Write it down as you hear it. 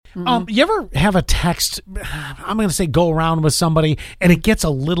You ever have a text, I'm going to say go around with somebody, and it gets a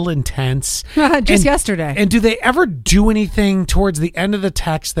little intense? Just yesterday. And do they ever do anything towards the end of the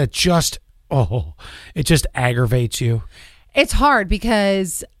text that just, it just aggravates you? It's hard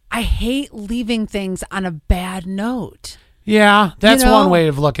because I hate leaving things on a bad note. Yeah, that's one way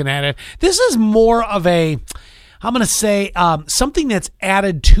of looking at it. This is more of a, I'm going to say, something that's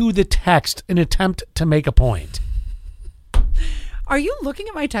added to the text in an attempt to make a point. Are you looking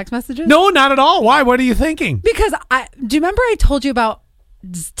at my text messages? No, not at all. Why? What are you thinking? Because do you remember I told you about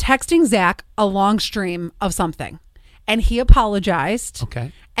texting Zach a long stream of something, and he apologized.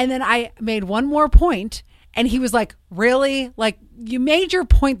 Okay. And then I made one more point, and he was like, "Really? Like, you made your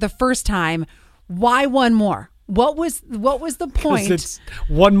point the first time. Why one more? What was the point?" It's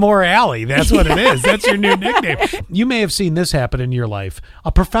one more alley. That's what it is. That's your new nickname. You may have seen this happen in your life.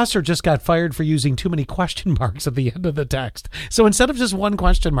 A professor just got fired for using too many question marks at the end of the text. So instead of just one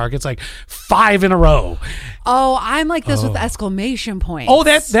question mark, it's like 5 in a row. Oh, I'm like this with exclamation points. Oh,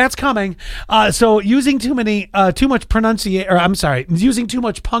 that's coming. So using too much using too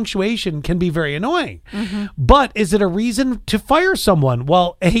much punctuation can be very annoying. Mm-hmm. But is it a reason to fire someone?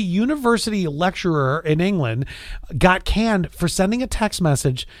 Well, a university lecturer in England got canned for sending a text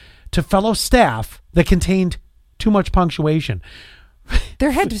message to fellow staff that contained too much punctuation. There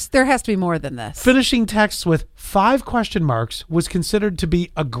has to be more than this. Finishing texts with 5 question marks was considered to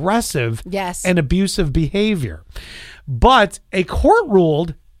be aggressive and abusive behavior. But a court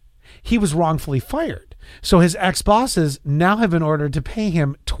ruled he was wrongfully fired. So his ex-bosses now have been ordered to pay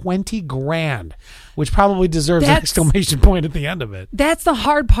him $20,000, which probably deserves an exclamation point at the end of it. That's the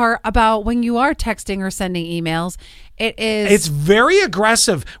hard part about when you are texting or sending emails. It's very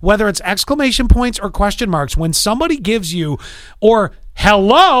aggressive, whether it's exclamation points or question marks. When somebody gives you, or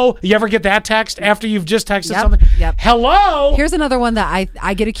hello, you ever get that text after you've just texted something? Yep. Hello. Here's another one that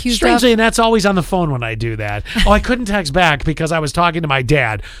I get accused Strangely, of. and that's always on the phone when I do that. I couldn't text back because I was talking to my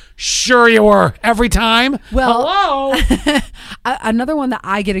dad. Sure you were. Every time. Well, hello. Another one that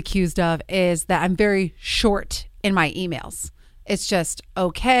I get accused of is that I'm very short in my emails. It's just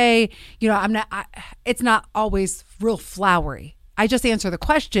okay. It's not always real flowery. I just answer the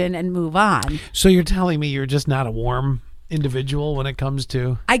question and move on. So you're telling me you're just not a warm individual when it comes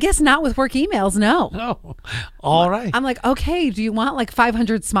to... I guess not with work emails, no. Oh, all right. I'm like, okay, do you want like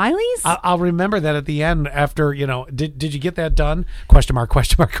 500 smileys? I'll remember that at the end after, did you get that done? Question mark,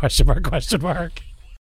 question mark, question mark, question mark.